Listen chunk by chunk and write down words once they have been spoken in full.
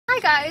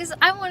Guys,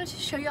 I wanted to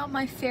show y'all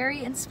my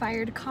fairy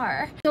inspired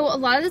car. So a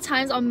lot of the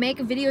times I'll make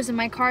videos in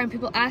my car and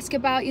people ask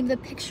about, you know, the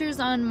pictures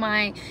on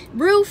my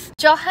roof.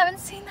 Y'all haven't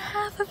seen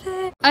half of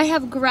it. I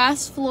have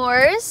grass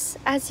floors,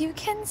 as you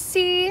can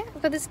see.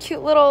 I've got this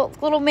cute little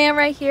man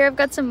right here. I've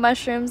got some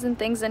mushrooms and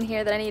things in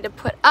here that I need to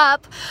put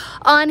up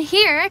on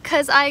here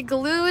because I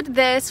glued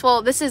this.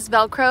 Well, this is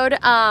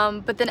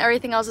Velcroed, but then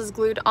everything else is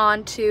glued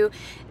onto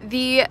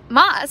the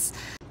moss.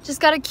 Just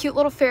got a cute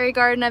little fairy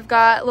garden. I've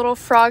got little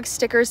frog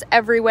stickers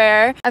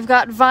everywhere. I've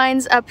got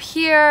vines up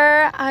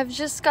here. I've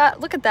just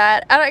got, look at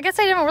that. I guess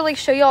I didn't really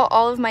show y'all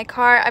all of my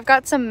car. I've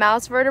got some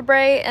mouse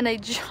vertebrae in a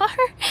jar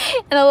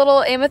and a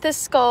little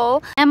amethyst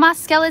skull. And my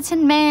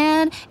skeleton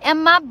man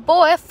and my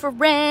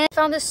boyfriend.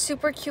 Found this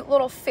super cute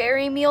little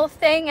fairy meal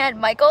thing at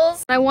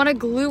Michael's. I want to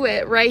glue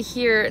it right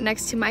here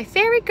next to my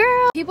fairy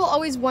girl. People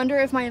always wonder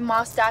if my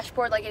moss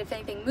dashboard, like if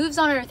anything moves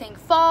on it or anything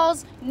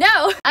falls.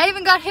 No! I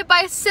even got hit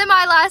by a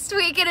semi last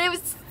week and it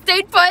was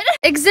stayed put.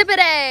 Exhibit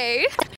A.